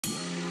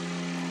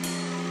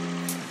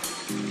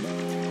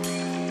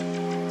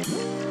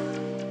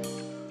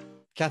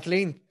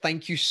Kathleen,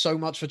 thank you so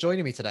much for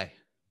joining me today.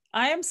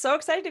 I am so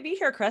excited to be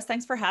here, Chris.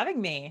 Thanks for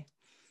having me.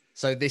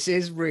 So this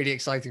is really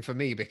exciting for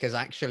me because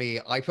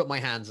actually I put my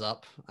hands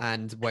up,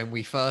 and when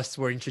we first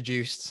were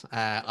introduced,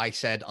 I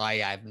said, I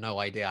have no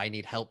idea. I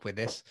need help with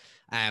this.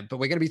 But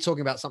we're going to be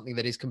talking about something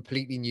that is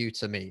completely new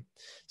to me.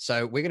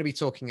 So we're going to be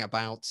talking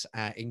about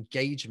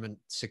engagement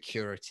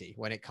security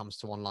when it comes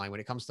to online, when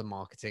it comes to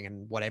marketing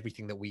and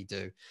everything that we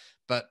do.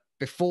 But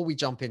before we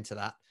jump into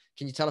that,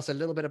 can you tell us a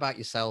little bit about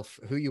yourself,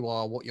 who you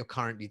are, what you're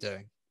currently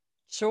doing?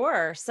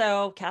 Sure.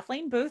 So,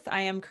 Kathleen Booth,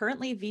 I am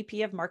currently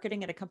VP of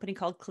Marketing at a company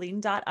called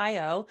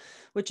Clean.io,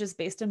 which is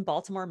based in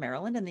Baltimore,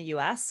 Maryland, in the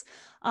US.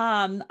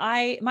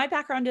 My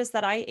background is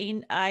that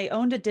I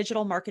owned a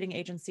digital marketing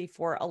agency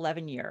for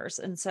 11 years,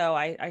 and so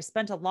I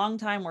spent a long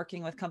time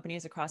working with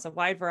companies across a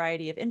wide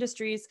variety of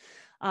industries.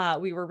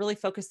 We were really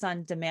focused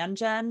on demand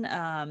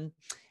gen.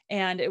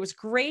 And it was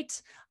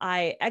great.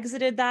 I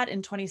exited that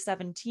in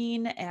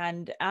 2017.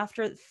 And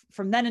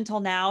from then until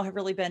now, have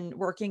really been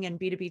working in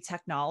B2B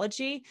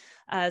technology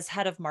as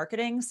head of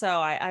marketing. So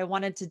I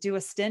wanted to do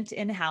a stint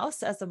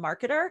in-house as a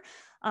marketer.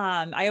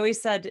 I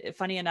always said,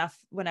 funny enough,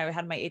 when I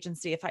had my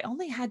agency, if I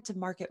only had to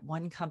market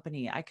one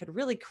company, I could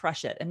really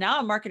crush it. And now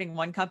I'm marketing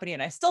one company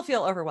and I still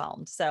feel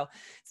overwhelmed. So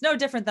it's no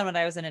different than when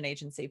I was in an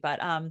agency, but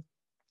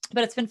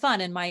it's been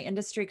fun. And my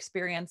industry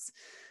experience,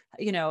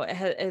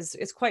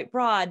 is quite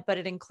broad, but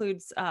it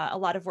includes a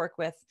lot of work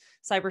with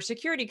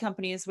cybersecurity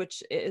companies,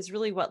 which is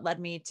really what led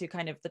me to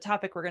kind of the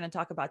topic we're going to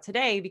talk about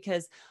today,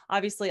 because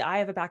obviously I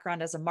have a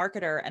background as a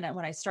marketer. And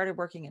when I started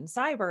working in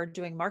cyber,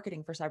 doing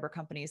marketing for cyber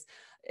companies,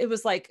 it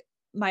was like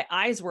my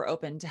eyes were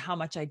open to how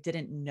much I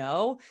didn't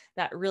know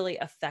that really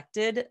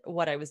affected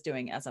what I was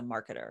doing as a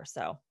marketer.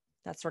 So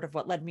that's sort of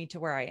what led me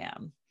to where I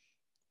am.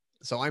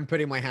 So I'm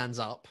putting my hands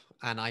up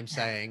and I'm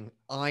saying,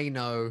 I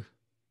know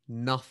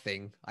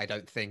nothing, I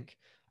don't think,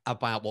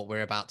 about what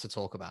we're about to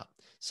talk about.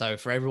 So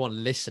for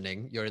everyone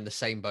listening, you're in the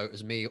same boat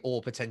as me, or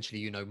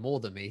potentially you know more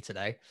than me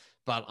today.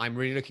 But I'm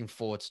really looking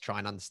forward to try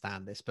and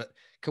understand this. But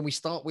can we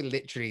start with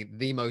literally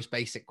the most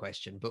basic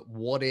question? But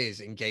what is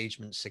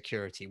engagement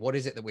security? What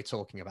is it that we're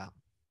talking about?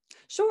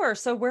 Sure.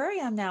 So where I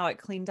am now at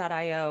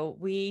clean.io,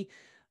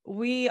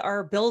 we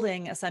are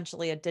building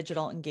essentially a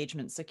digital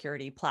engagement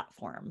security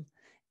platform.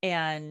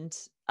 And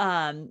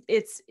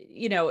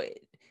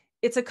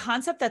it's a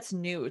concept that's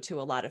new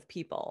to a lot of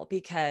people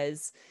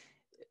because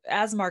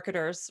as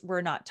marketers,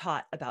 we're not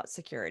taught about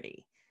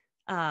security.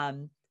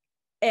 Um,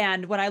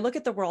 and when I look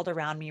at the world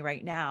around me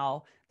right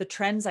now, the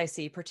trends I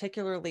see,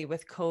 particularly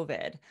with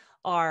COVID,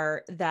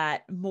 are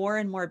that more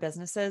and more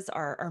businesses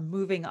are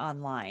moving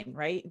online,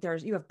 right?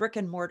 You have brick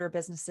and mortar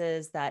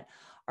businesses that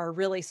are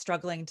really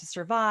struggling to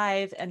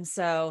survive. And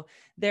so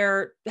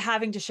they're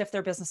having to shift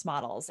their business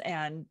models,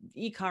 and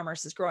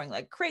e-commerce is growing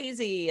like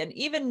crazy. And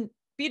even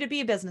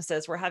B2B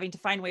businesses, we're having to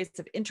find ways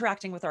of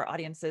interacting with our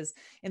audiences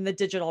in the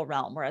digital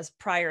realm. Whereas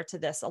prior to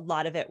this, a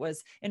lot of it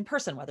was in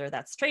person, whether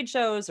that's trade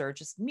shows or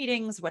just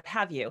meetings, what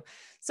have you.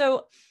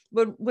 So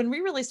when we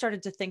really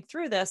started to think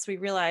through this, we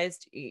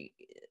realized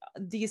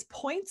these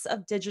points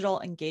of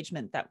digital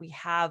engagement that we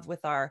have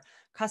with our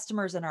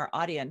customers and our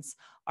audience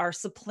are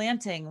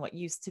supplanting what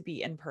used to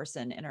be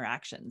in-person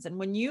interactions. And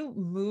when you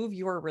move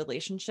your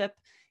relationship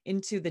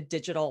into the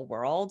digital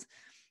world,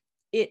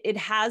 it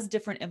has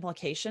different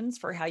implications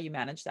for how you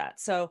manage that.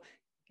 So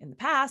in the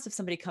past, if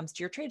somebody comes to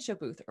your trade show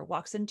booth or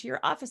walks into your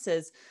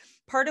offices,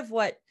 part of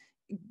what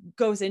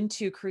goes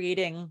into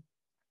creating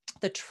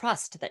the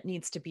trust that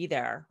needs to be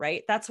there,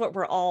 right? That's what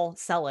we're all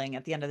selling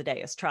at the end of the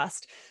day, is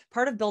trust.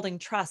 Part of building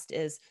trust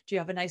is, do you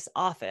have a nice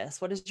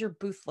office? What does your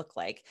booth look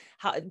like?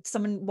 How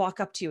someone walk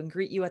up to you and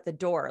greet you at the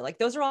door? Like,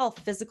 those are all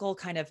physical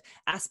kind of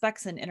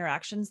aspects and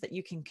interactions that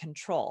you can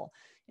control.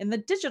 In the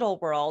digital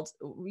world,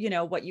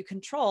 what you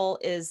control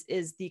is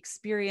the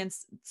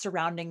experience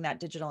surrounding that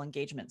digital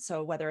engagement.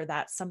 So whether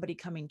that's somebody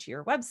coming to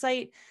your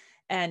website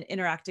and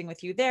interacting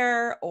with you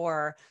there,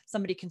 or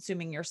somebody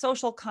consuming your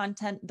social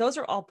content, those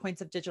are all points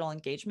of digital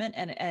engagement.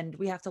 And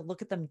we have to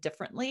look at them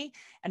differently.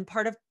 And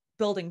part of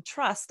building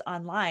trust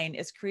online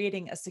is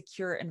creating a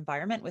secure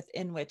environment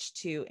within which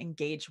to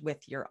engage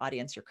with your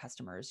audience, your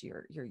customers,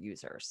 your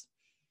users.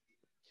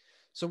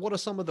 So what are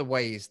some of the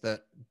ways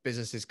that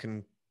businesses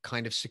can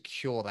kind of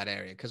secure that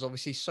area? Because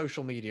obviously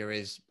social media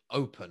is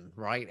open,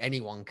 right?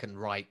 Anyone can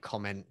write,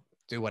 comment,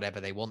 do whatever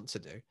they want to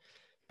do.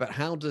 But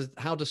how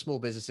do small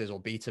businesses,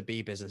 or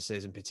B2B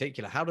businesses in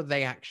particular, how do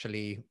they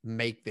actually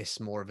make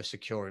this more of a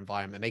secure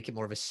environment, make it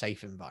more of a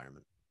safe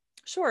environment?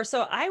 Sure.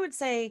 So I would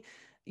say,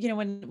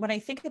 when I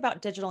think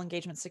about digital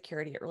engagement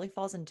security, it really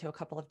falls into a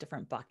couple of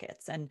different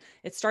buckets. And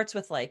it starts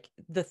with like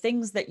the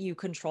things that you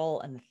control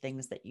and the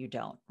things that you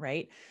don't,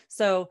 right?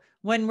 So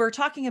when we're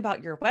talking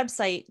about your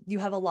website, you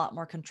have a lot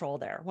more control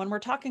there. When we're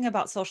talking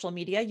about social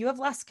media, you have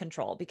less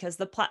control because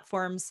the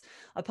platforms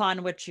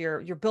upon which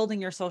you're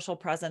building your social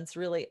presence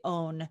really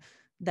own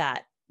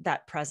that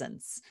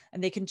presence,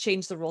 and they can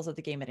change the rules of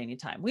the game at any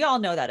time. We all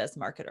know that as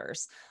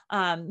marketers.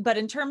 But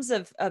in terms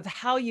of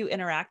how you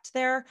interact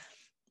there,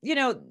 you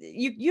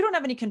don't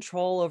have any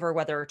control over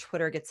whether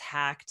Twitter gets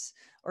hacked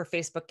or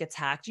Facebook gets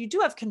hacked, you do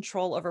have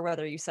control over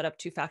whether you set up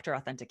two-factor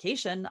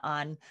authentication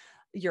on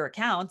your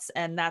accounts.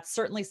 And that's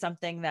certainly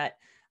something that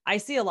I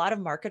see a lot of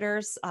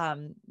marketers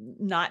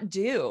not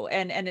do.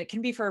 And it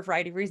can be for a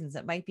variety of reasons.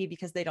 It might be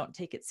because they don't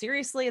take it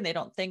seriously and they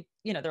don't think,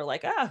 they're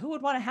like, who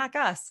would want to hack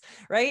us?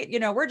 Right.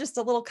 We're just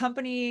a little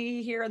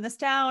company here in this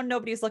town.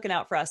 Nobody's looking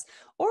out for us.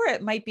 Or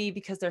it might be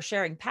because they're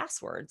sharing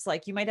passwords.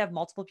 Like you might have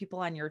multiple people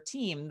on your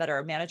team that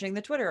are managing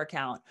the Twitter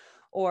account,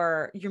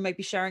 or you might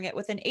be sharing it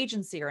with an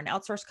agency or an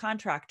outsourced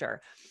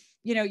contractor.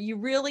 You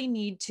really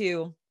need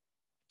to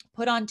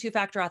put on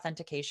two-factor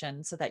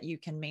authentication so that you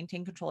can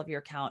maintain control of your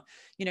account.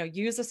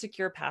 Use a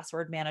secure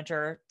password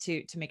manager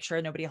to make sure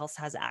nobody else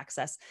has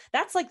access.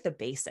 That's like the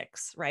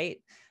basics,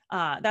 right?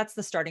 That's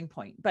the starting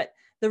point. But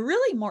the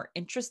really more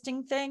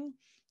interesting thing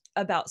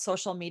about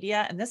social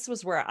media, and this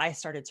was where I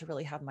started to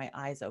really have my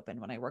eyes open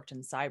when I worked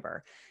in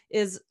cyber,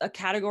 is a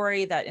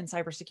category that in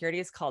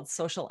cybersecurity is called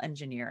social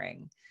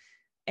engineering.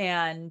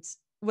 And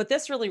what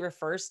this really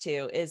refers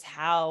to is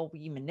how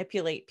we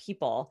manipulate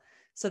people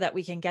so that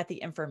we can get the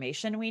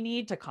information we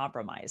need to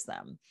compromise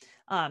them.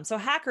 So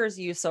hackers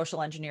use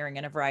social engineering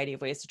in a variety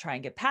of ways to try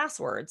and get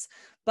passwords,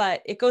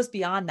 but it goes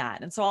beyond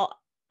that. And so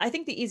I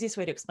think the easiest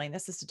way to explain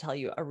this is to tell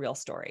you a real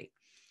story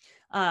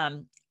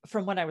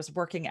from when I was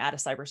working at a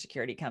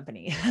cybersecurity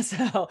company.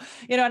 So,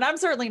 and I'm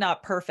certainly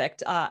not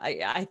perfect.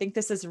 I think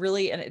this is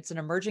really, and it's an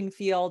emerging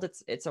field.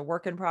 It's a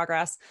work in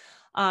progress.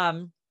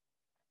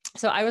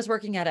 So I was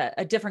working at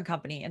a different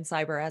company in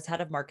cyber as head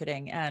of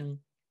marketing, and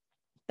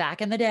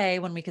back in the day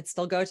when we could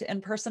still go to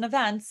in-person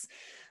events,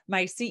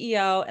 my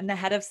CEO and the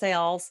head of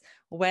sales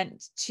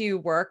went to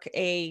work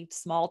a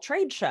small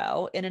trade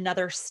show in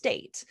another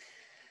state.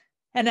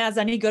 And as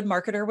any good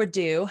marketer would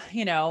do,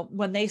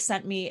 when they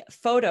sent me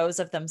photos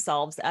of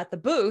themselves at the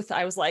booth,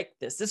 I was like,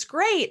 this is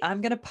great.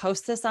 I'm going to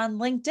post this on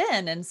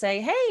LinkedIn and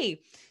say, hey,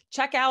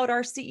 check out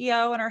our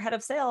CEO and our head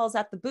of sales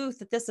at the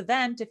booth at this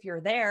event. If you're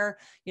there,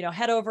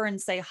 head over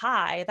and say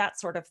hi, that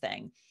sort of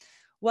thing.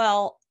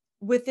 Well,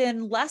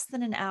 within less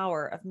than an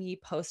hour of me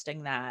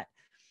posting that,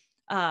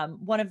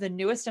 one of the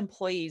newest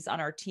employees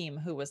on our team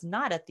who was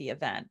not at the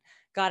event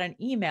got an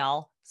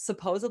email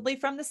supposedly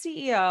from the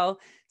CEO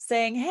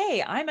saying,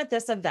 hey, I'm at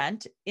this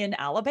event in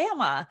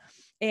Alabama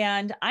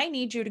and I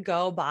need you to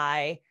go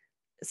buy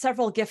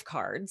several gift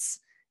cards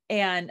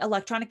and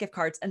electronic gift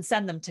cards and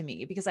send them to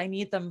me because I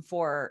need them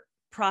for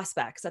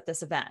prospects at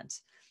this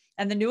event.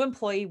 And the new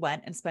employee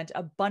went and spent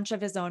a bunch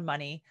of his own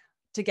money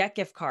to get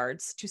gift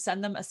cards to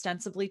send them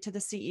ostensibly to the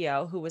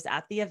CEO who was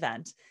at the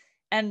event.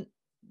 And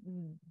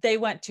they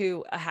went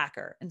to a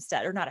hacker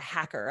instead, or not a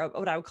hacker,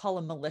 what I would call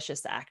a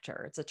malicious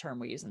actor. It's a term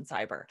we use in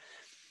cyber.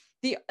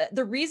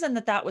 The reason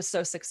that was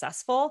so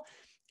successful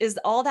is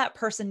all that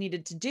person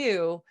needed to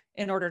do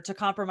in order to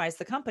compromise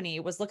the company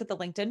was look at the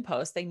LinkedIn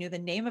post. They knew the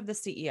name of the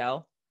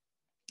CEO.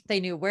 They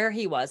knew where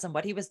he was and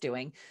what he was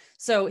doing.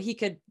 So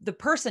the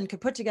person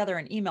could put together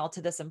an email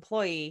to this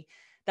employee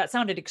that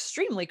sounded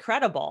extremely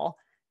credible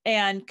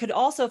and could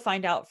also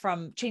find out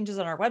from changes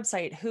on our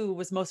website who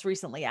was most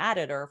recently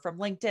added, or from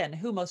LinkedIn,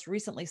 who most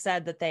recently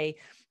said that they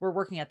were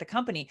working at the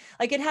company.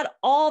 Like it had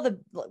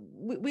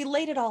we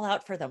laid it all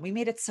out for them. We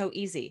made it so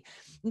easy.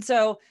 And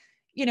so,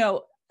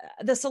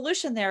 the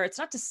solution there, it's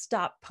not to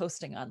stop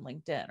posting on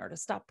LinkedIn or to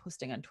stop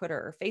posting on Twitter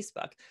or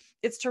Facebook.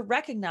 It's to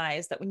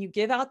recognize that when you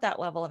give out that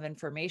level of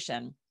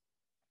information,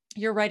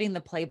 you're writing the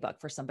playbook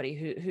for somebody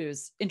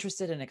who's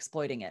interested in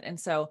exploiting it. And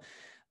so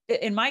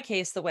in my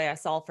case, the way I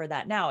solve for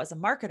that now as a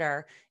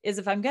marketer is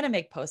if I'm going to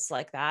make posts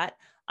like that,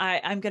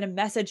 I'm going to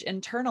message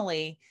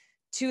internally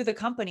to the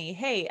company,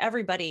 hey,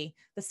 everybody,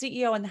 the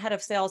CEO and the head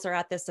of sales are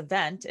at this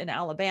event in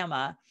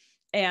Alabama.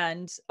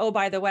 And oh,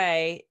 by the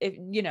way,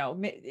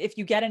 if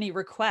you get any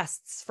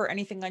requests for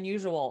anything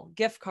unusual,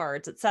 gift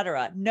cards, et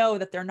cetera, know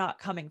that they're not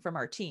coming from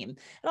our team.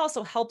 It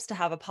also helps to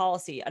have a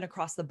policy, an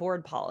across the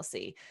board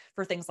policy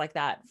for things like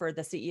that, for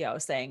the CEO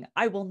saying,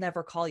 I will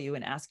never call you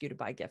and ask you to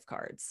buy gift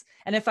cards.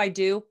 And if I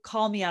do,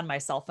 call me on my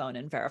cell phone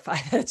and verify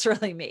that it's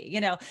really me,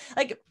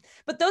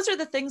 but those are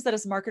the things that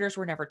as marketers,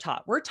 we're never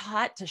taught. We're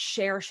taught to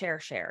share,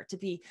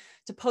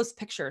 to post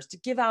pictures, to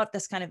give out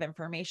this kind of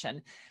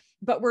information.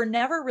 But we're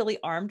never really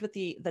armed with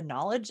the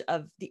knowledge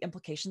of the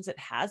implications it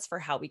has for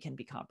how we can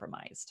be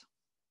compromised.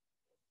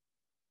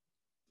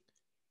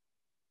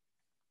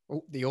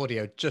 Oh, the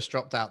audio just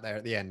dropped out there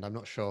at the end. I'm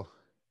not sure.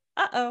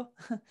 Uh-oh.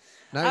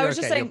 No, I you're was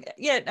just okay.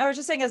 saying, I was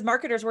just saying as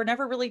marketers, we're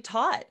never really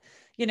taught,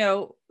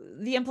 the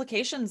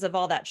implications of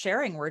all that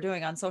sharing we're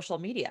doing on social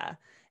media.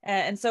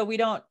 And so we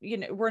don't,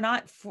 we're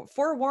not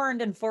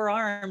forewarned, and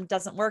forearmed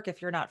doesn't work if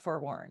you're not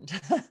forewarned.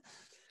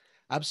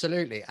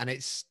 Absolutely. And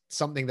it's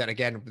something that,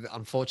 again,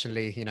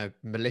 unfortunately,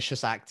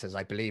 malicious actors,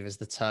 I believe, is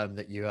the term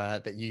that you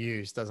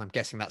used. As I'm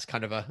guessing that's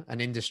kind of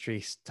an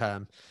industry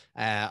term.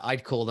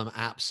 I'd call them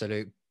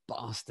absolute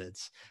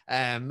bastards.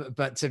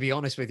 But to be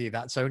honest with you,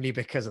 that's only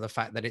because of the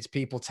fact that it's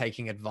people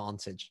taking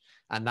advantage.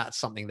 And that's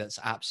something that's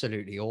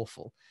absolutely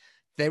awful.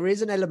 There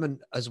is an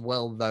element as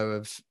well,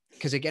 though,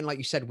 because again, like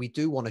you said, we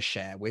do want to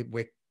share.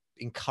 We're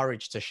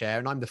encouraged to share.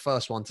 And I'm the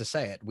first one to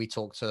say it. We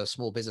talk to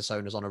small business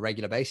owners on a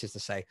regular basis to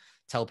say,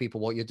 tell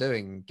people what you're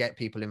doing, get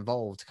people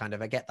involved, kind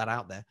of get that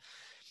out there.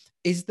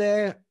 Is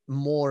there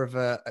more of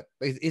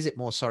is it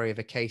more, sorry, of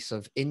a case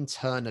of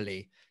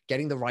internally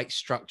getting the right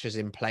structures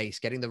in place,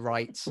 getting the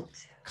right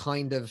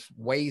kind of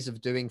ways of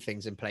doing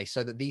things in place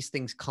so that these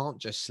things can't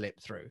just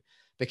slip through?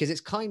 Because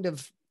it's kind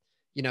of,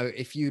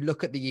 if you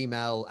look at the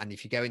email and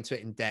if you go into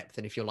it in depth,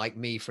 and if you're like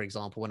me, for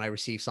example, when I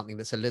receive something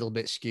that's a little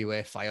bit skew,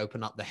 if I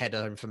open up the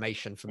header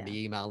information from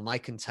the email and I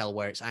can tell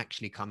where it's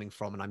actually coming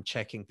from and I'm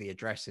checking the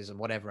addresses and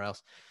whatever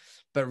else.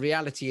 But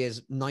reality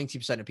is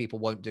 90% of people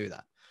won't do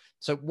that.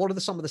 So what are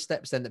some of the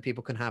steps then that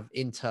people can have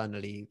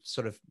internally,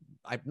 sort of,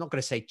 I'm not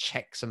going to say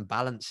checks and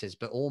balances,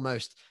 but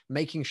almost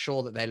making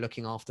sure that they're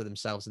looking after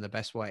themselves in the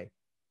best way?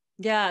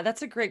 Yeah,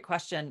 that's a great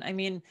question. I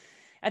mean,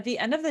 at the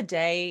end of the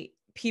day,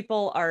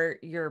 people are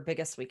your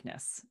biggest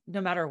weakness,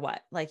 no matter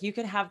what. Like you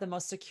could have the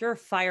most secure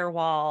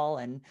firewall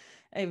and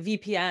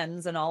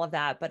VPNs and all of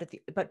that,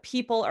 but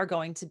people are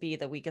going to be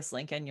the weakest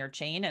link in your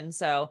chain. And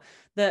so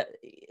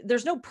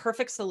there's no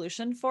perfect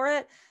solution for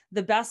it.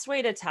 The best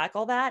way to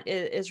tackle that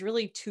is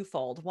really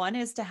twofold. One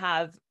is to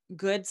have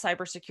good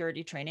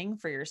cybersecurity training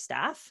for your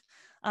staff.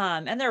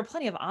 And there are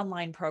plenty of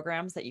online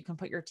programs that you can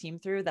put your team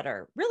through that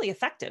are really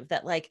effective,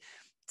 that like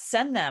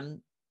send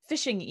them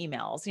phishing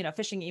emails,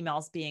 phishing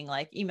emails being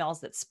like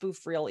emails that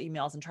spoof real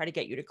emails and try to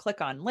get you to click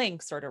on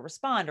links or to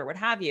respond or what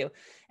have you.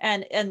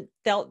 And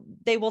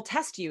they will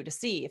test you to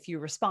see if you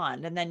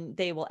respond, and then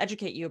they will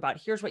educate you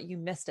about here's what you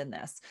missed in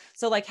this.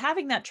 So like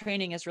having that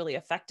training is really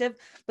effective,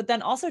 but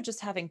then also just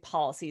having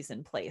policies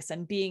in place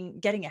and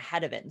getting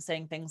ahead of it and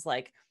saying things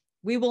like,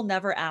 we will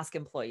never ask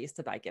employees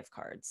to buy gift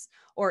cards.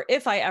 Or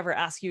if I ever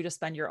ask you to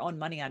spend your own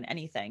money on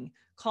anything,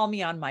 call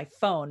me on my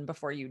phone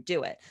before you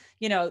do it.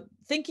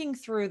 Thinking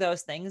through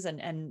those things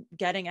and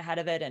getting ahead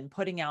of it and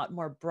putting out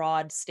more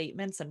broad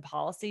statements and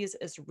policies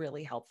is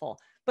really helpful,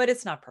 but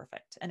it's not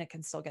perfect and it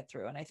can still get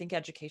through. And I think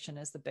education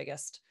is the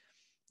biggest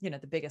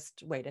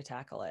way to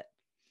tackle it.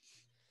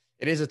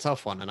 It is a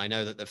tough one. And I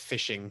know that the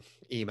phishing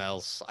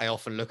emails, I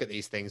often look at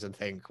these things and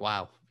think,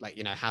 wow, like,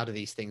 how do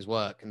these things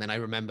work? And then I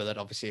remember that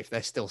obviously if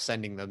they're still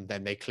sending them,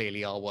 then they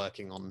clearly are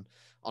working on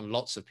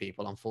lots of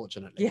people,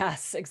 unfortunately.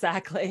 Yes,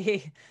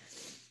 exactly.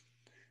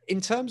 In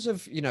terms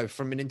of,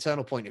 from an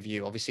internal point of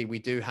view, obviously we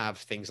do have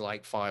things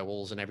like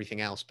firewalls and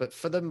everything else, but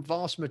for the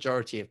vast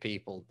majority of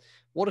people,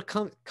 what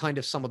are kind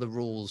of some of the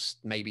rules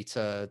maybe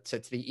to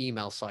the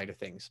email side of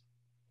things?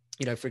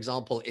 For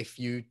example, if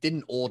you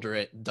didn't order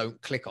it,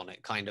 don't click on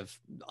it kind of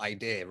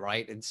idea,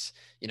 right? It's,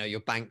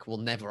 your bank will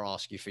never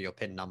ask you for your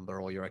PIN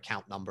number or your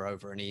account number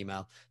over an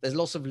email. There's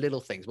lots of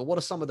little things, but what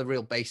are some of the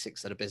real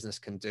basics that a business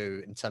can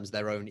do in terms of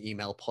their own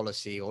email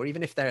policy? Or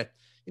even if they're,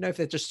 if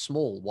they're just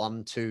small,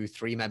 1, 2,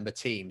 3 member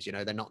teams,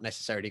 they're not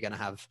necessarily going to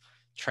have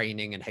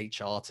training and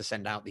HR to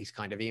send out these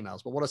kind of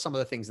emails, but what are some of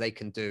the things they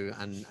can do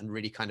and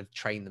really kind of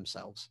train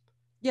themselves?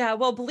 Yeah,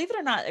 well, believe it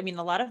or not, I mean,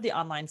 a lot of the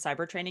online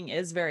cyber training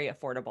is very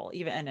affordable,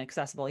 even and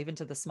accessible, even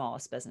to the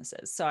smallest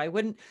businesses. So I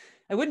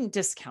wouldn't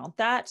discount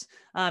that.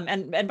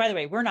 And by the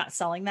way, we're not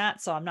selling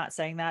that, so I'm not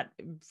saying that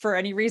for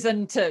any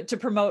reason to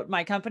promote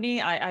my company.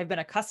 I've been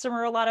a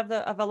customer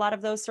of a lot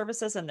of those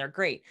services, and they're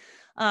great.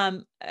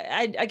 I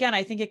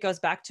think it goes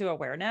back to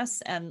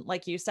awareness, and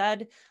like you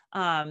said,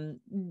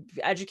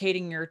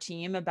 educating your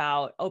team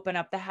about open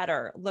up the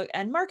header. Look,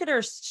 and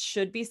marketers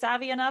should be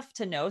savvy enough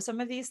to know some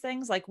of these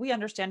things. Like we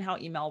understand how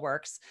email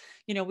works.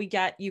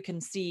 You can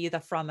see the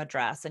from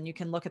address and you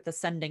can look at the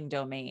sending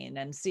domain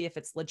and see if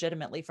it's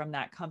legitimately from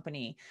that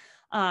company.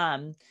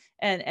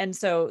 And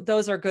so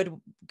those are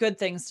good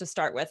things to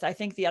start with. I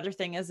think the other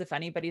thing is if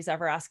anybody's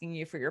ever asking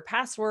you for your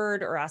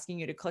password or asking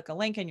you to click a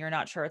link and you're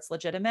not sure it's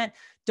legitimate,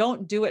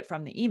 don't do it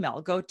from the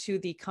email. Go to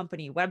the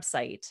company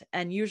website.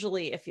 And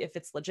usually if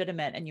it's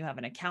legitimate and you have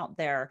an account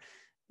there,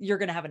 you're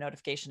going to have a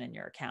notification in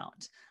your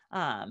account.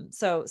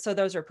 So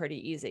those are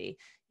pretty easy,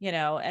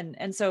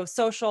 and so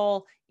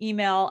social,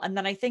 email. And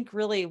then I think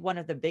really one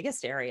of the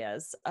biggest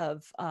areas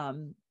of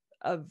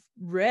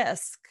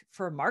risk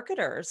for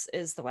marketers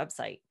is the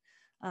website.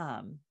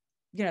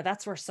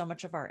 That's where so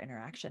much of our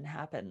interaction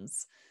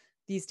happens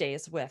these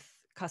days with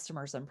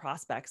customers and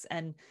prospects.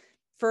 And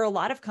for a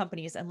lot of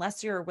companies,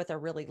 unless you're with a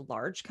really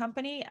large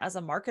company, as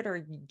a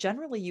marketer,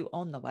 generally you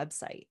own the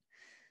website.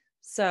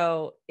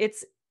 So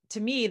to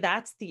me,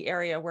 that's the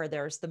area where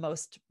there's the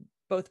most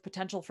both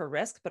potential for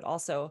risk, but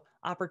also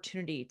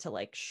opportunity to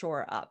like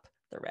shore up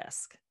the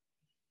risk.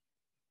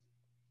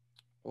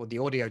 Or the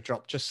audio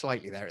dropped just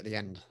slightly there at the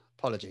end.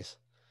 Apologies.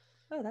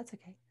 Oh, that's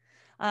okay.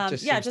 It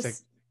just Yeah, seems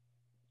to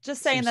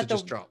just saying seems to that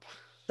just drop.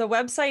 the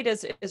website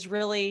is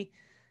really,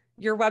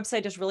 your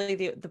website is really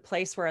the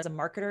place where as a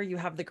marketer you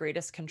have the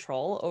greatest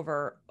control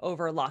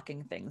over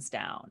locking things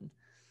down.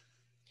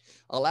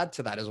 I'll add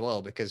to that as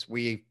well, because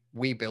we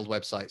build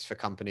websites for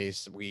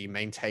companies, we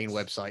maintain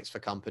websites for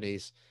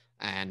companies,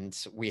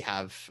 and we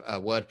have a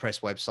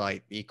WordPress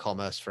website,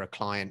 e-commerce for a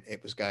client.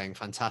 It was going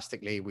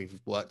fantastically. We've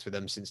worked with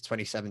them since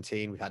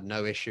 2017. We've had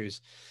no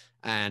issues.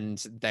 And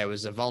there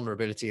was a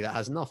vulnerability that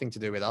has nothing to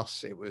do with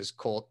us. It was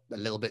caught a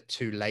little bit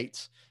too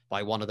late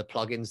by one of the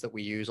plugins that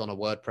we use on a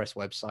WordPress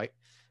website.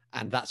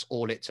 And that's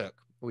all it took.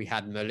 We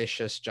had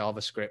malicious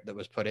JavaScript that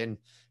was put in.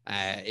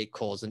 It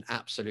caused an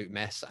absolute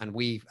mess. And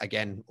we,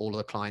 again, all of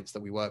the clients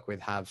that we work with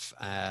have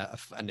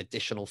an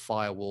additional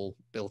firewall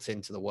built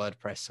into the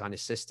WordPress kind of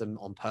system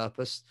on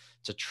purpose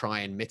to try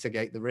and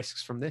mitigate the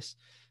risks from this.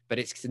 But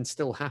it can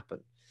still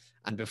happen.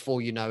 And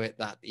before you know it,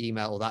 that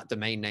email, that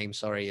domain name,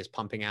 sorry, is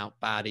pumping out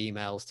bad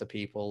emails to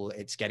people.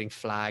 It's getting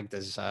flagged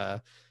as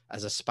a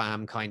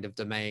spam kind of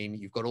domain.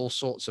 You've got all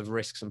sorts of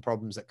risks and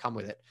problems that come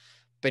with it.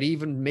 But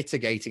even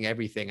mitigating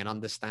everything and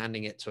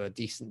understanding it to a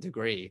decent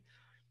degree,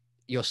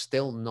 you're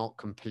still not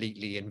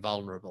completely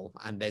invulnerable.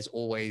 And there's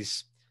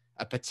always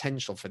a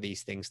potential for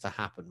these things to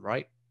happen,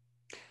 right?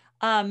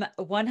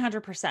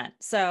 100%.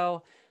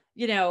 So,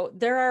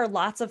 there are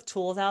lots of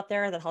tools out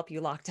there that help you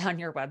lock down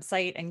your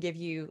website and give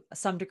you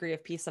some degree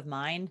of peace of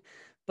mind.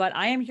 But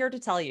I am here to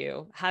tell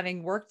you,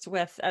 having worked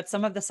at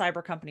some of the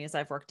cyber companies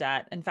I've worked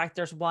at, in fact,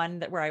 there's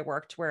one where I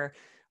worked where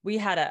we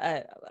had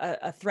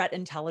a threat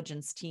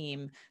intelligence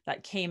team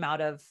that came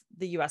out of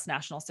the US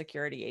National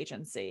Security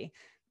Agency.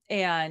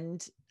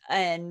 And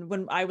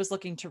when I was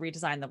looking to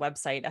redesign the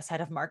website as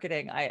head of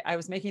marketing, I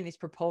was making these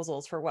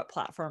proposals for what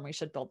platform we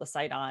should build the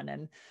site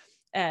on.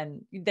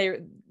 And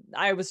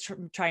I was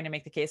trying to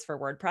make the case for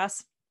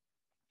WordPress,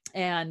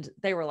 and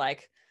they were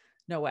like,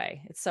 no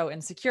way, it's so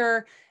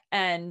insecure.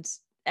 And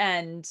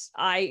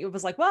I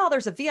was like, well,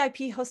 there's a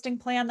VIP hosting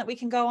plan that we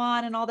can go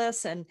on and all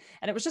this. And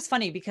it was just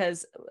funny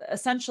because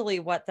essentially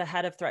what the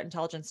head of threat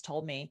intelligence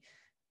told me,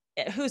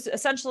 who's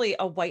essentially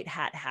a white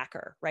hat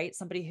hacker, right?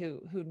 Somebody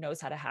who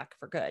knows how to hack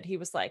for good.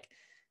 He's like,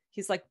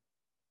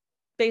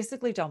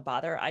 basically don't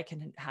bother. I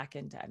can hack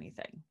into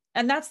anything.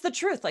 And that's the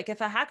truth. Like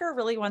if a hacker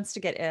really wants to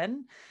get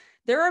in,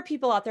 there are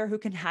people out there who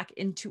can hack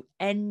into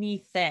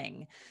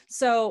anything.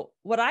 So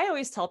what I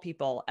always tell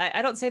people,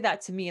 I don't say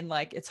that to mean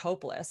like it's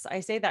hopeless.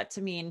 I say that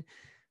to mean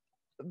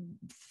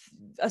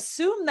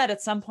assume that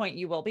at some point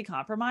you will be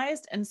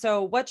compromised. And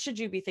so what should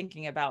you be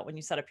thinking about when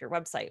you set up your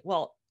website?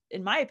 Well,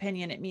 in my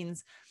opinion, it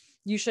means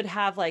you should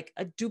have like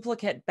a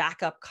duplicate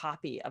backup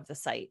copy of the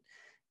site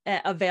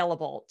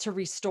available to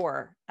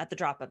restore at the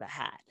drop of a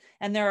hat.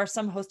 And there are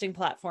some hosting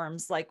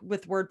platforms like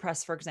with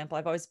WordPress, for example.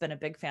 I've always been a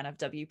big fan of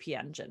WP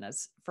Engine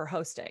as for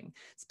hosting.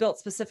 It's built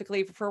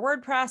specifically for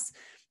WordPress,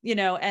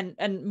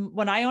 and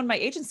when I owned my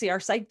agency, our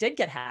site did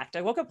get hacked.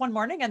 I woke up one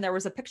morning and there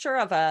was a picture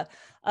of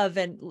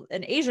an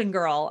Asian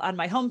girl on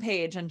my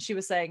homepage, and she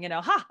was saying,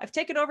 I've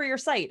taken over your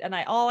site. And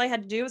all I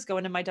had to do was go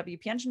into my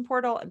WP Engine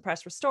portal and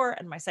press restore,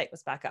 and my site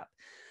was back up.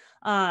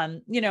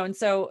 And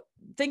so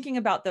thinking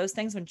about those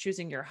things when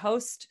choosing your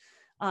host,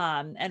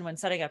 and when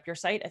setting up your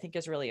site, I think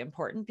is really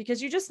important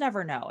because you just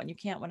never know and you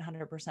can't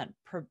 100%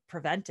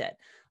 prevent it.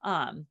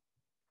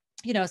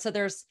 So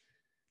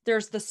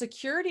there's the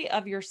security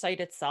of your site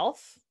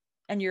itself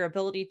and your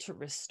ability to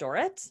restore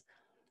it.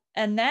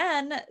 And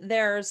then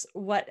there's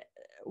what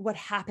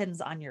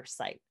happens on your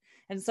site.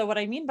 And so what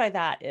I mean by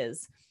that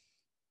is,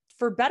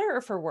 for better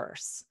or for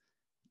worse,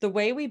 the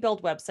way we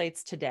build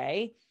websites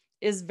today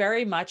is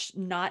very much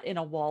not in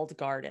a walled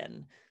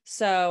garden.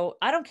 So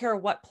I don't care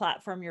what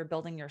platform you're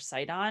building your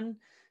site on,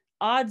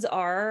 odds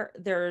are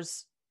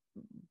there's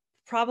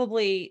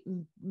probably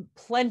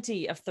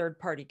plenty of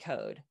third-party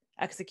code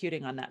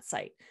executing on that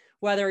site,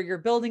 whether you're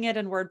building it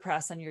in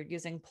WordPress and you're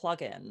using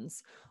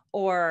plugins,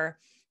 or,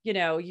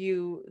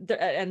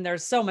 and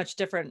there's so many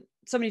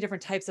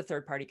different types of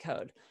third-party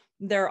code.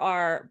 There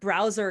are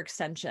browser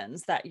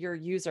extensions that your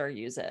user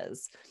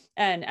uses.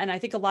 And I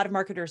think a lot of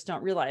marketers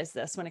don't realize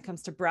this when it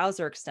comes to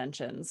browser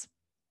extensions.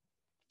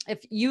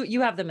 If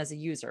you have them as a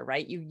user,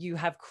 right? You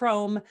have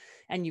Chrome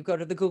and you go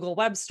to the Google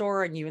Web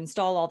Store and you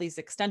install all these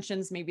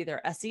extensions. Maybe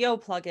they're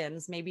SEO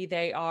plugins. Maybe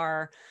they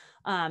are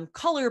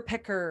color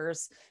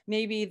pickers.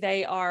 Maybe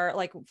they are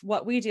like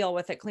what we deal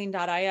with at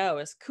clean.io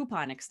is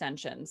coupon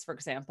extensions, for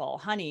example,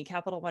 Honey,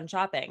 Capital One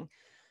Shopping,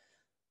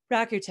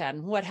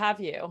 Rakuten, what have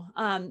you.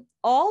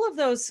 All of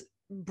those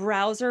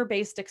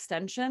browser-based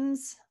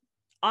extensions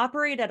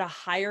operate at a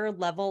higher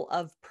level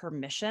of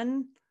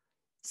permission.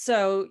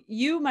 So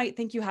you might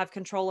think you have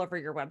control over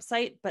your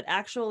website, but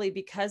actually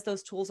because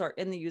those tools are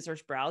in the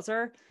user's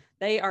browser,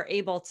 they are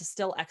able to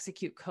still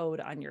execute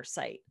code on your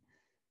site.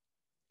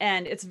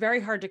 And it's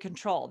very hard to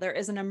control. There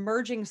is an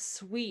emerging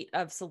suite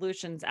of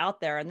solutions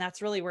out there. And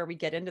that's really where we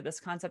get into this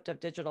concept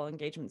of digital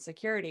engagement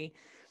security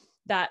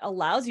that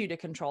allows you to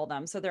control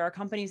them. So there are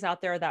companies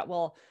out there that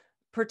will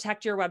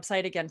protect your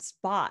website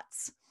against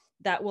bots,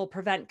 that will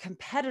prevent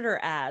competitor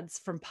ads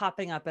from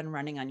popping up and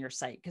running on your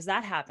site, because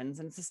that happens.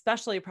 And it's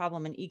especially a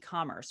problem in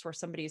e-commerce where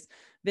somebody's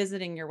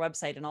visiting your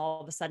website and all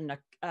of a sudden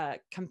a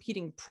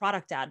competing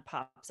product ad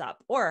pops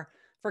up. Or,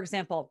 for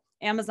example,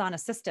 Amazon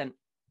Assistant.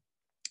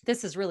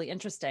 This is really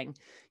interesting.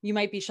 You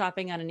might be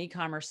shopping on an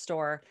e-commerce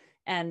store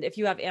And if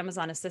you have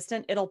Amazon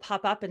Assistant, it'll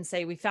pop up and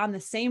say, we found the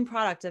same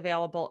product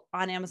available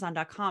on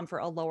Amazon.com for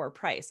a lower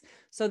price.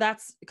 So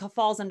that's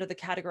falls under the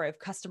category of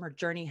customer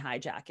journey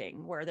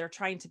hijacking, where they're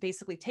trying to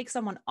basically take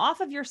someone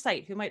off of your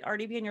site who might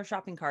already be in your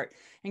shopping cart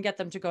and get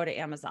them to go to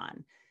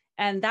Amazon.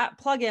 And that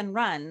plugin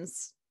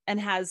runs and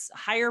has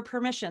higher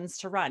permissions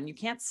to run. You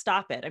can't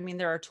stop it. I mean,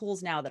 there are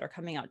tools now that are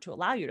coming out to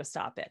allow you to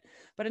stop it.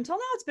 But until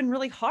now, it's been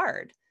really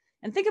hard.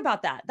 And think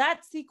about that.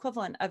 That's the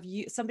equivalent of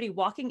somebody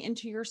walking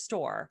into your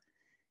store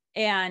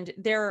and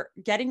they're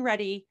getting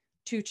ready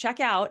to check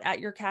out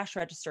at your cash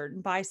register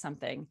and buy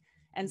something.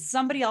 And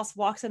somebody else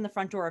walks in the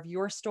front door of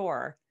your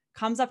store,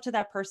 comes up to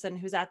that person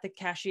who's at the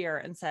cashier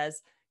and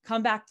says,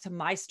 come back to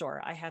my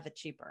store. I have it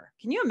cheaper.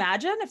 Can you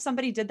imagine if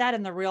somebody did that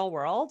in the real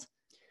world?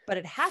 But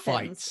it happens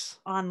Fights.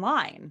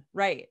 online,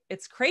 right?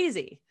 It's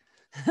crazy.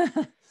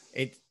 I've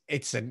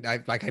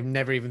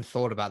never even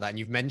thought about that. And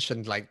you've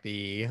mentioned like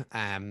the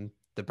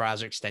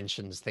browser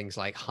extensions, things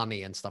like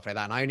Honey and stuff like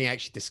that. And I only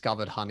actually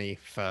discovered Honey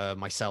for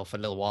myself a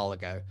little while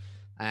ago.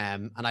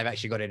 And I've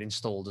actually got it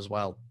installed as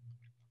well.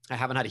 I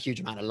haven't had a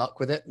huge amount of luck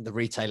with it. The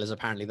retailers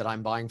apparently that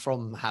I'm buying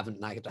from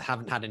haven't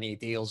had any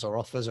deals or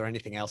offers or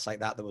anything else like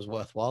that was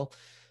worthwhile.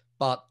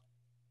 But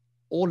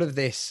all of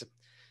this,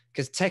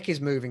 because tech is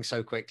moving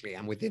so quickly,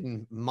 and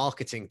within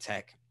marketing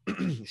tech,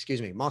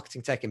 excuse me,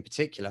 marketing tech in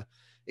particular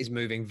is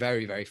moving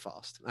very, very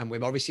fast. And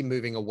we're obviously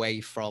moving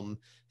away from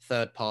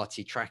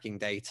third-party tracking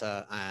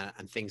data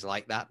and things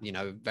like that. You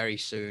know, very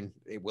soon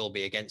it will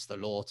be against the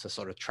law to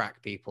sort of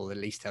track people, at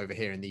least over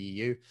here in the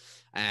EU.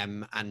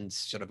 And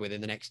sort of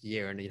within the next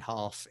year and a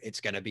half,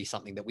 it's going to be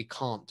something that we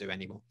can't do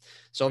anymore.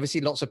 So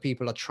obviously lots of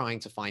people are trying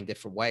to find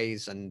different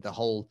ways, and the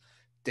whole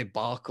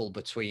debacle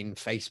between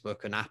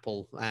Facebook and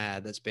Apple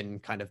that's been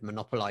kind of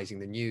monopolizing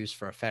the news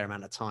for a fair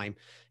amount of time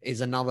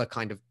is another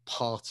kind of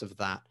part of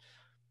that.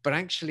 But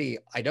actually,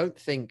 I don't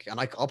think, and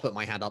I'll put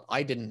my hand up,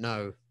 I didn't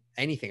know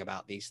anything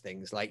about these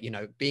things. Like, you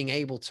know, being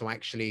able to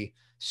actually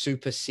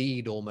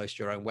supersede almost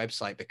your own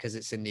website because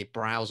it's in the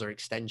browser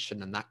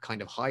extension and that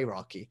kind of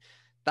hierarchy,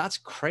 that's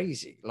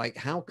crazy. Like,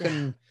 how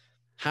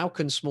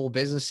can small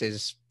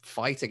businesses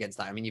fight against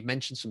that? I mean, you've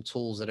mentioned some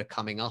tools that are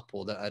coming up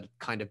or that are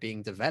kind of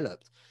being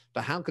developed,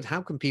 but how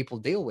can people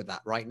deal with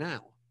that right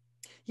now?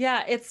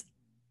 Yeah,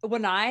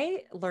 when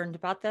I learned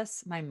about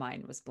this, my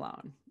mind was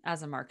blown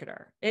as a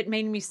marketer. It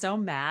made me so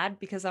mad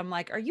because I'm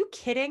like, are you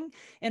kidding?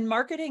 In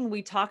marketing,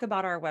 we talk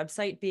about our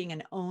website being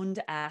an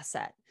owned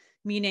asset,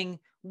 meaning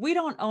we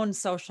don't own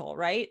social,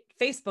 right?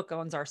 Facebook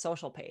owns our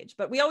social page,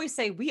 but we always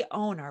say we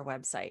own our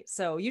website.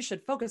 So you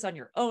should focus on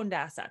your owned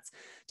assets.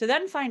 To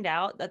then find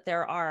out that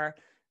there are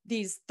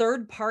these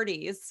third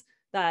parties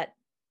that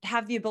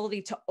have the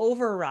ability to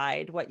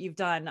override what you've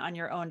done on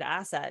your owned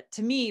asset,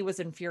 to me was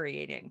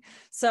infuriating.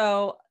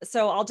 So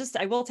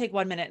I will take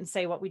 1 minute and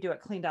say what we do at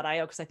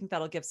clean.io, because I think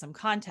that'll give some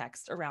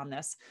context around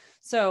this.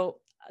 So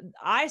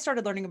I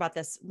started learning about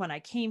this when I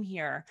came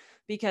here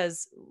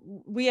because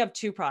we have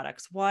two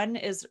products. One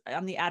is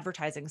on the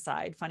advertising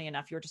side. Funny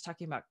enough, you were just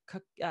talking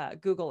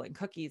about Google and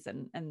cookies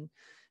and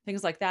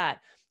things like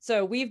that.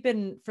 So we've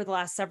been, for the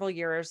last several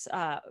years,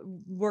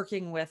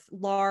 working with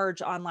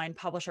large online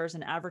publishers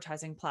and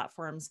advertising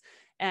platforms.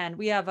 And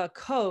we have a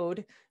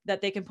code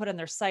that they can put on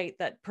their site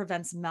that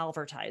prevents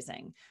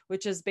malvertising,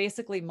 which is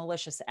basically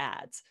malicious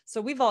ads. So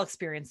we've all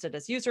experienced it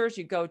as users.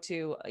 You go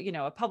to,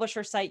 a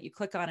publisher site, you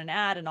click on an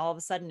ad, and all of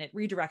a sudden it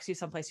redirects you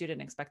someplace you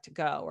didn't expect to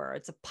go, or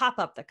it's a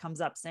pop-up that comes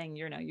up saying,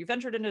 you've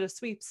entered into a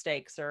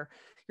sweepstakes, or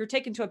you're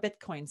taken to a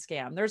Bitcoin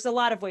scam. There's a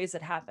lot of ways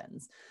it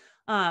happens.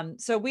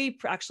 So we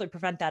actually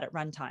prevent that at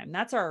runtime.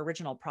 That's our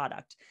original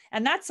product.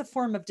 And that's a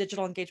form of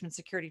digital engagement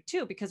security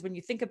too, because when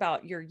you think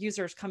about your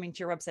users coming to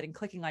your website and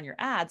clicking on your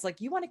ads,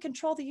 like, you want to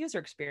control the user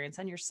experience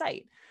on your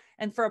site.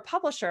 And for a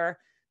publisher,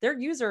 their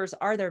users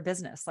are their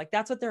business. Like,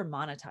 that's what they're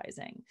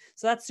monetizing.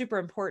 So that's super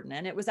important.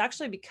 And it was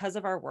actually because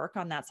of our work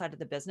on that side of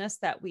the business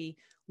that we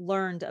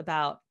learned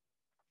about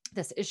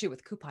this issue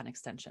with coupon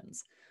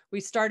extensions.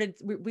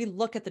 We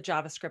look at the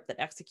JavaScript that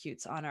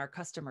executes on our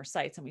customer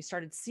sites, and we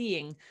started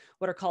seeing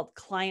what are called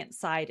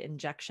client-side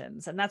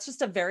injections. And that's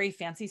just a very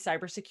fancy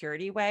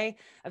cybersecurity way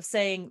of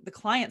saying the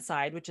client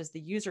side, which is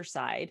the user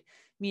side,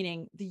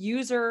 meaning the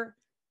user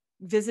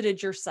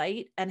visited your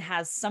site and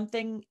has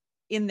something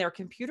in their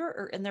computer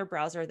or in their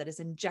browser that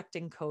is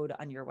injecting code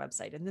on your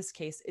website. In this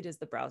case, it is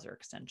the browser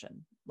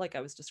extension, like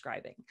I was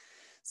describing.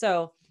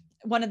 So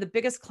one of the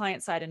biggest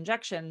client-side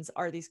injections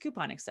are these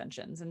coupon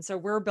extensions. And so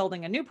we're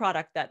building a new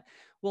product that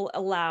will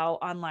allow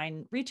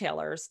online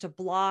retailers to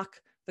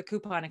block the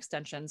coupon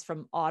extensions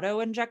from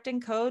auto-injecting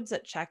codes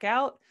at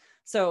checkout.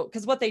 So,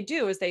 because what they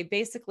do is they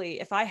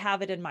basically, if I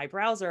have it in my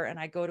browser and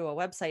I go to a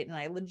website and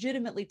I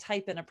legitimately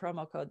type in a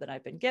promo code that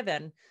I've been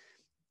given,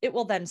 it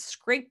will then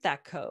scrape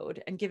that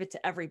code and give it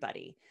to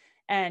everybody.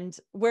 And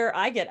where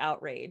I get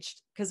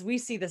outraged, because we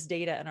see this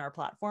data in our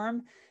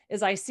platform,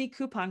 is I see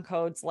coupon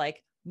codes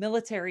like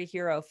Military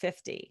Hero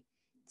 50.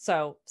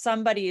 So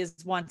somebody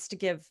wants to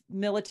give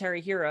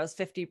military heroes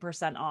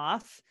 50%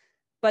 off,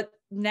 but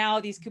now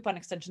these coupon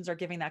extensions are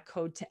giving that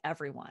code to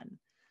everyone.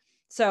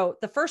 So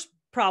the first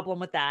problem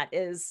with that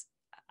is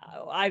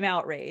I'm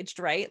outraged,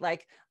 right?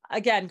 Like,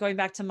 again, going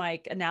back to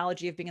my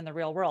analogy of being in the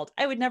real world,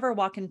 I would never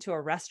walk into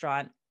a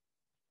restaurant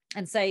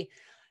and say,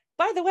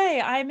 by the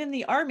way, I'm in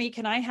the Army.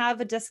 Can I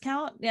have a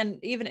discount? And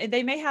even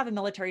they may have a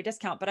military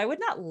discount, but I would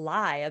not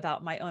lie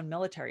about my own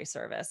military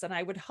service. And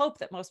I would hope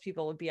that most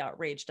people would be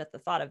outraged at the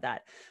thought of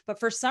that. But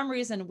for some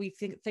reason, we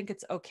think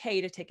it's okay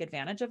to take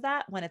advantage of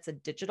that when it's a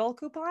digital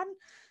coupon.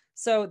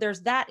 So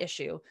there's that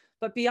issue.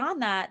 But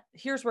beyond that,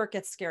 here's where it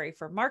gets scary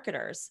for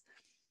marketers.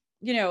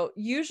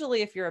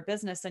 Usually if you're a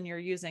business and you're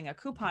using a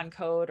coupon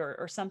code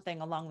or something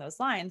along those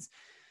lines,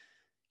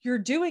 you're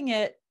doing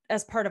it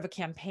as part of a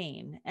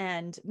campaign.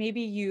 And maybe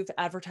you've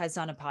advertised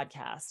on a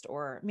podcast,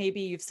 or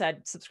maybe you've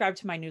said, subscribe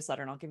to my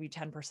newsletter and I'll give you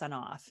 10%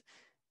 off.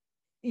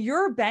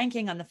 You're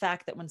banking on the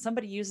fact that when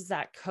somebody uses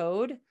that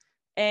code,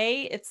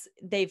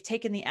 they've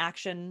taken the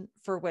action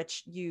for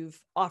which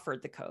you've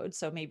offered the code.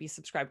 So maybe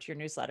subscribe to your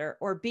newsletter,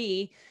 or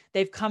B,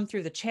 they've come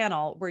through the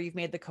channel where you've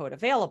made the code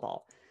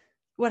available.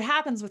 What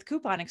happens with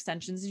coupon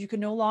extensions is you can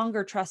no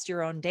longer trust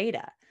your own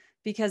data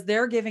because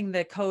they're giving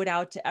the code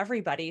out to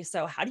everybody.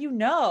 So how do you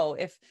know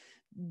if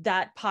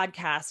that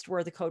podcast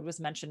where the code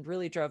was mentioned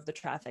really drove the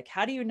traffic?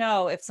 How do you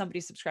know if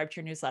somebody subscribed to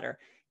your newsletter?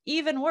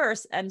 Even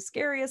worse and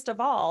scariest of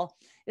all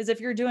is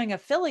if you're doing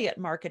affiliate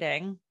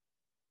marketing,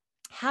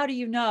 how do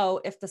you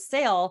know if the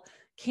sale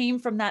came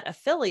from that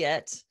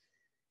affiliate?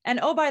 And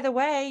oh, by the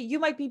way, you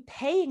might be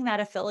paying that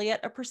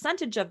affiliate a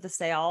percentage of the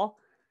sale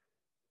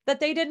that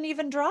they didn't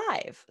even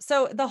drive.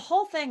 So the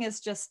whole thing is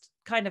just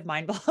kind of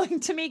mind-blowing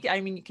to me. I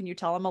mean, can you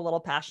tell I'm a little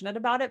passionate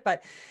about it?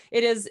 But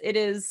it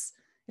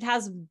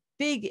has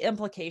big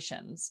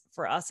implications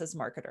for us as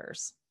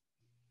marketers.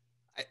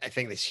 I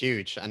think it's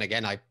huge. And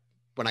again,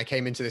 when I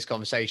came into this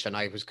conversation,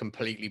 I was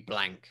completely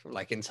blank,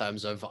 like in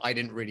terms of, I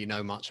didn't really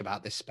know much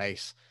about this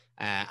space.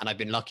 And I've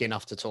been lucky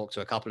enough to talk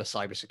to a couple of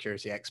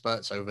cybersecurity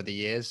experts over the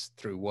years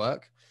through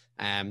work.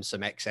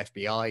 Some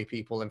ex-FBI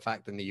people, in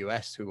fact, in the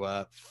US, who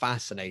were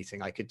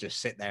fascinating. I could just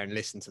sit there and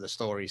listen to the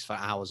stories for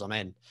hours on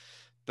end.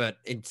 But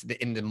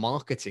in the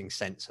marketing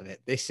sense of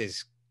it, this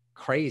is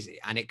crazy.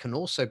 And it can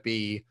also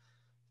be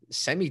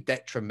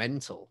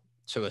semi-detrimental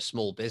to a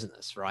small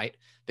business, right?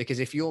 Because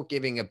if you're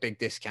giving a big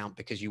discount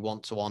because you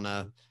want to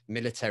honor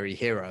military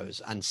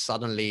heroes, and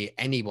suddenly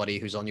anybody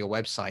who's on your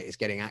website is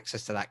getting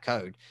access to that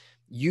code,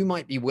 you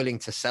might be willing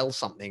to sell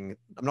something,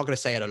 I'm not going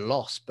to say at a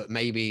loss, but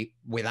maybe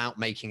without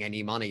making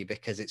any money,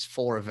 because it's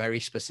for a very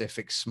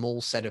specific small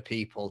set of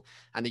people,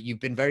 and that you've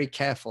been very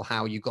careful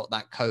how you got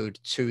that code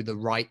to the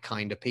right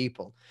kind of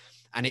people.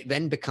 And it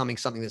then becoming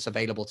something that's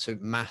available to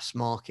mass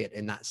market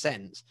in that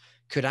sense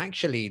could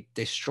actually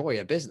destroy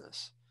a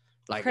business.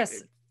 Like,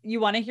 Chris, you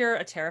want to hear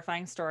a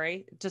terrifying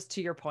story, just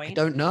to your I point?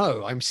 don't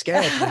know. I'm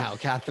scared now,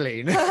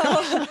 Kathleen.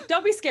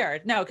 Don't be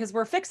scared. No, because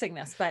we're fixing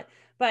this.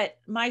 But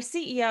my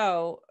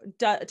CEO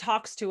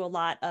talks to a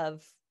lot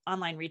of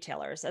online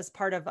retailers as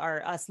part of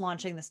us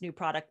launching this new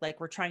product.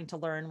 Like, we're trying to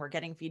learn, we're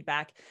getting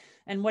feedback.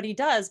 And what he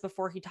does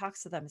before he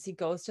talks to them is he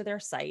goes to their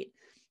site,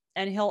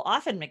 and he'll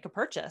often make a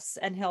purchase,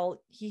 and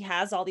he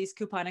has all these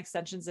coupon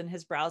extensions in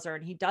his browser,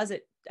 and he does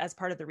it as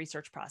part of the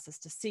research process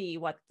to see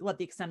what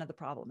the extent of the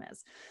problem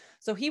is.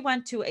 So he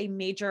went to a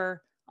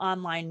major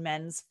online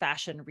men's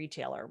fashion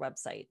retailer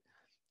website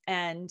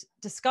and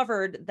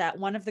discovered that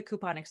one of the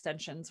coupon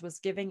extensions was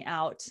giving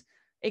out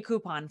a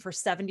coupon for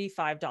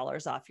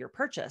 $75 off your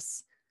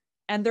purchase,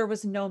 and there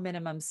was no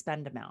minimum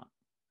spend amount.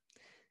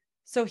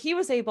 So he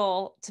was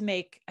able to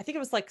make, I think it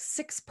was like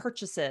 6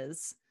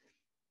 purchases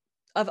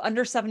of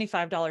under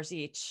 $75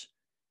 each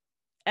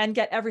and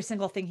get every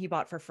single thing he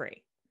bought for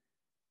free.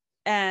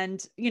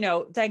 And,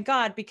 thank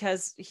God,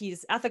 because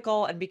he's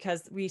ethical and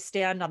because we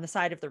stand on the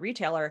side of the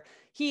retailer,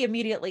 he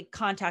immediately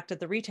contacted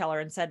the retailer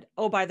and said,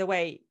 oh, by the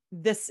way,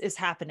 this is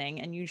happening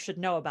and you should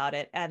know about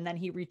it. And then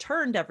he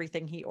returned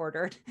everything he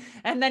ordered.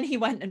 And then he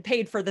went and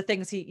paid for the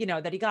things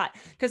that he got,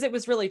 because it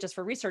was really just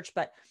for research.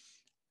 But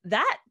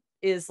that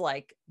is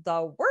like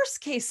the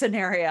worst case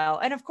scenario.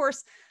 And of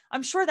course,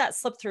 I'm sure that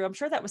slipped through. I'm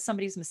sure that was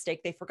somebody's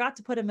mistake. They forgot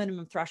to put a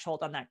minimum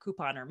threshold on that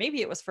coupon, or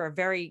maybe it was for a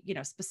very,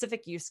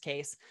 specific use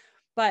case.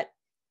 But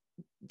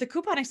the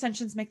coupon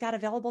extensions make that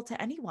available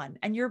to anyone,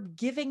 and you're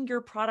giving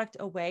your product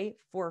away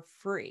for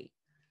free.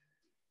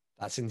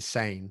 That's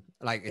insane.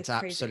 Like, it's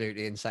absolutely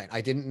crazy. insane.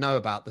 I didn't know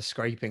about the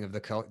scraping of the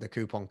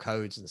coupon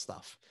codes and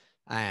stuff.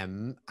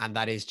 And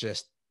that is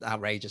just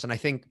outrageous. And I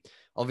think,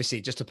 obviously,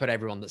 just to put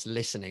everyone that's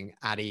listening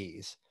at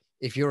ease,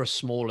 if you're a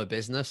smaller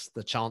business,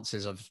 the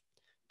chances of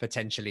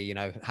potentially,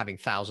 having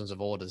thousands of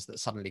orders that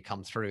suddenly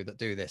come through that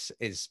do this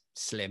is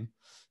slim.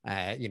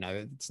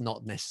 It's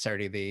not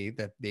necessarily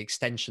the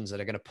extensions that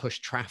are going to push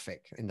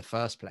traffic in the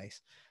first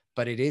place.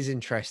 But it is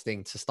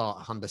interesting to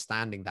start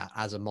understanding that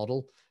as a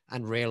model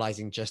and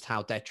realizing just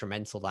how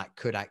detrimental that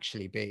could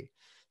actually be.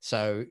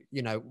 So,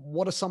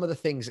 what are some of the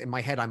things in my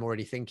head? I'm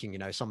already thinking,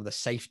 some of the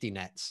safety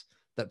nets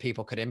that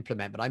people could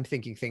implement, but I'm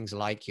thinking things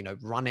like,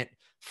 run it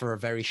for a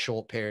very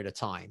short period of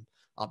time.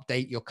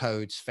 update your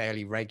codes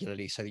fairly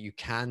regularly so that you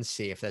can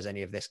see if there's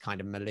any of this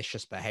kind of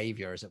malicious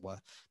behavior, as it were.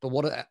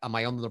 But am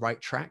I on the right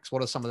tracks?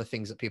 What are some of the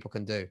things that people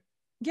can do?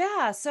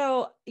 Yeah.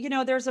 So,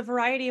 there's a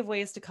variety of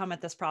ways to come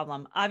at this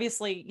problem.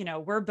 Obviously,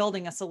 we're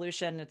building a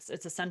solution. It's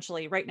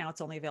essentially right now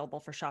it's only available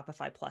for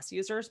Shopify Plus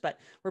users, but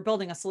we're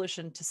building a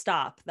solution to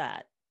stop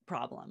that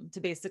problem, to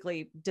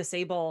basically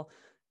disable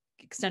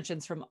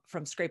extensions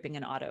from scraping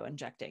and auto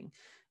injecting.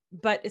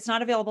 But it's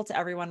not available to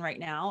everyone right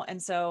now.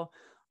 And so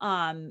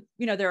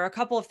there are a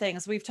couple of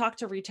things. We've talked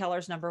to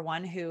retailers, number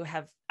one, who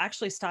have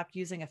actually stopped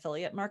using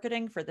affiliate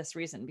marketing for this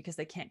reason, because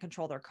they can't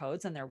control their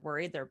codes and they're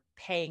worried they're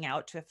paying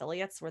out to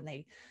affiliates when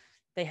they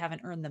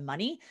haven't earned the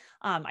money.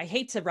 I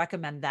hate to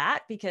recommend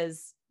that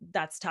because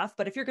that's tough.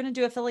 But if you're going to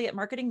do affiliate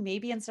marketing,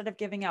 maybe instead of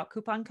giving out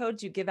coupon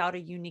codes, you give out a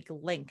unique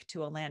link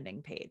to a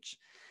landing page.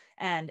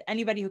 And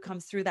anybody who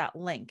comes through that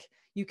link,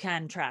 you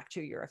can track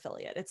to your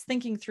affiliate. It's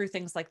thinking through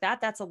things like that.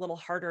 That's a little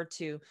harder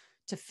to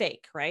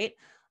fake, right?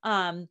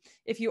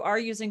 If you are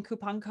using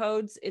coupon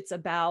codes, it's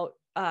about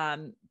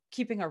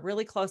keeping a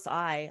really close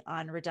eye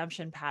on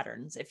redemption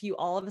patterns. If you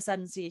all of a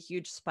sudden see a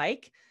huge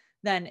spike,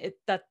 then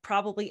that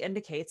probably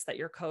indicates that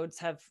your codes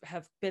have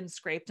been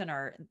scraped and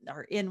are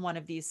in one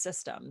of these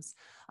systems.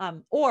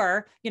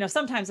 Or,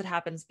 sometimes it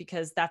happens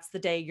because that's the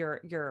day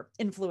your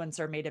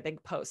influencer made a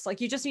big post.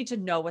 Like, you just need to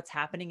know what's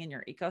happening in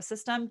your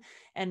ecosystem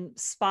and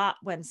spot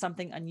when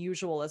something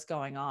unusual is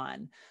going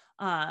on.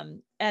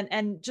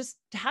 And just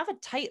have a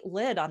tight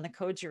lid on the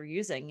codes you're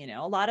using.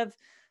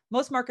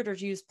 Most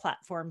marketers use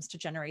platforms to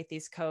generate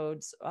these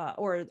codes,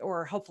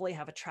 or hopefully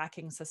have a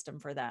tracking system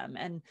for them.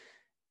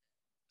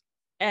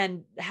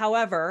 And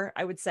however,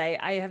 I would say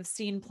I have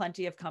seen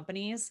plenty of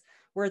companies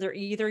where they're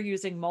either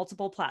using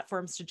multiple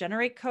platforms to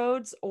generate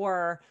codes,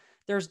 or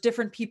there's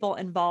different people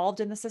involved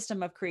in the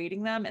system of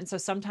creating them. And so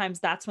sometimes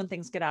that's when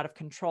things get out of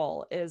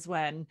control, is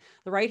when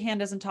the right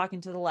hand isn't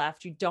talking to the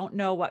left. You don't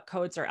know what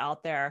codes are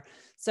out there.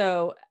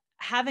 So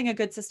having a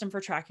good system for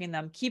tracking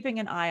them, keeping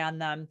an eye on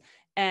them,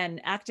 and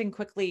acting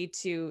quickly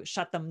to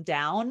shut them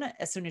down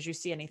as soon as you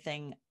see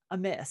anything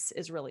amiss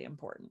is really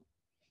important.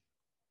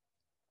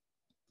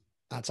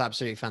 That's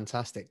absolutely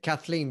fantastic.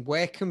 Kathleen,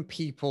 where can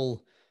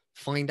people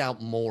find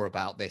out more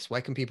about this? Where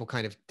can people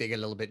kind of dig a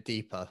little bit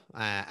deeper?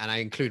 And I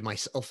include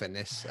myself in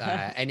this.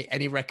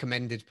 Any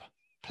recommended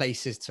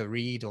places to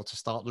read or to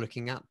start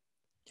looking at?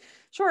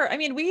 Sure. I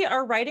mean, we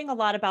are writing a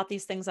lot about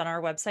these things on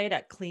our website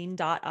at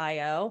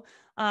clean.io.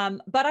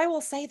 But I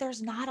will say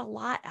there's not a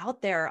lot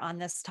out there on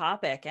this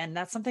topic. And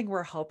that's something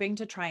we're hoping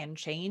to try and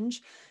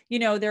change.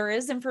 There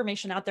is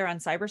information out there on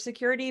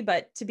cybersecurity,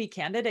 but to be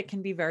candid, it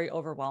can be very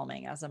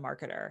overwhelming as a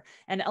marketer.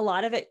 And a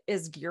lot of it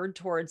is geared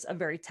towards a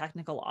very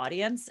technical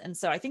audience. And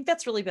so I think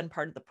that's really been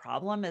part of the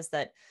problem, is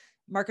that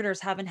marketers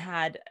haven't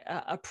had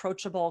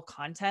approachable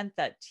content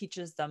that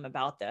teaches them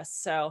about this.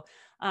 So,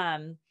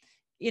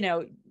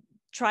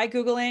 try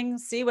Googling,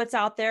 see what's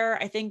out there.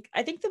 I think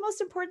the most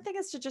important thing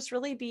is to just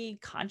really be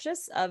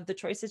conscious of the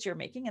choices you're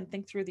making and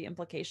think through the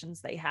implications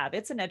they have.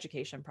 It's an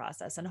education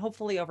process. And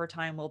hopefully over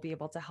time, we'll be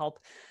able to help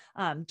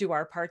do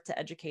our part to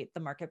educate the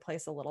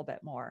marketplace a little bit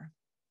more.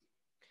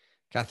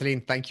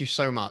 Kathleen, thank you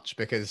so much,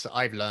 because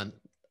I've learned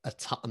a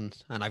ton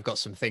and I've got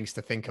some things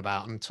to think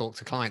about and talk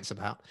to clients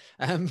about.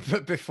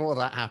 But before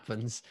that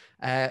happens,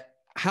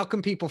 how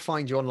can people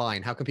find you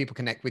online? How can people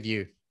connect with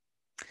you?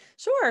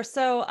 Sure.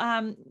 So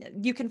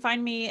you can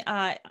find me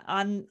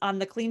on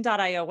the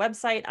clean.io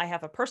website. I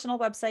have a personal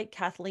website,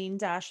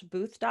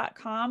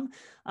 kathleen-booth.com.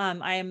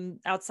 I am,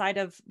 outside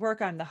of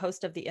work, I'm the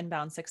host of the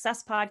Inbound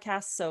Success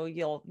podcast. So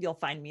you'll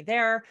find me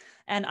there.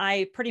 And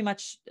I pretty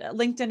much,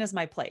 LinkedIn is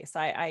my place.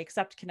 I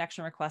accept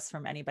connection requests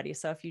from anybody.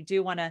 So if you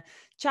do want to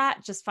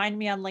chat, just find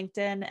me on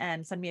LinkedIn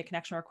and send me a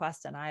connection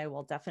request, and I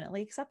will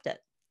definitely accept it.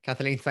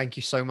 Kathleen, thank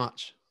you so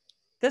much.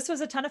 This was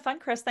a ton of fun,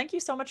 Chris. Thank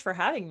you so much for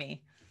having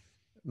me.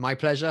 My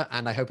pleasure.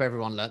 And I hope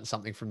everyone learned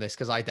something from this,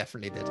 because I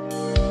definitely did.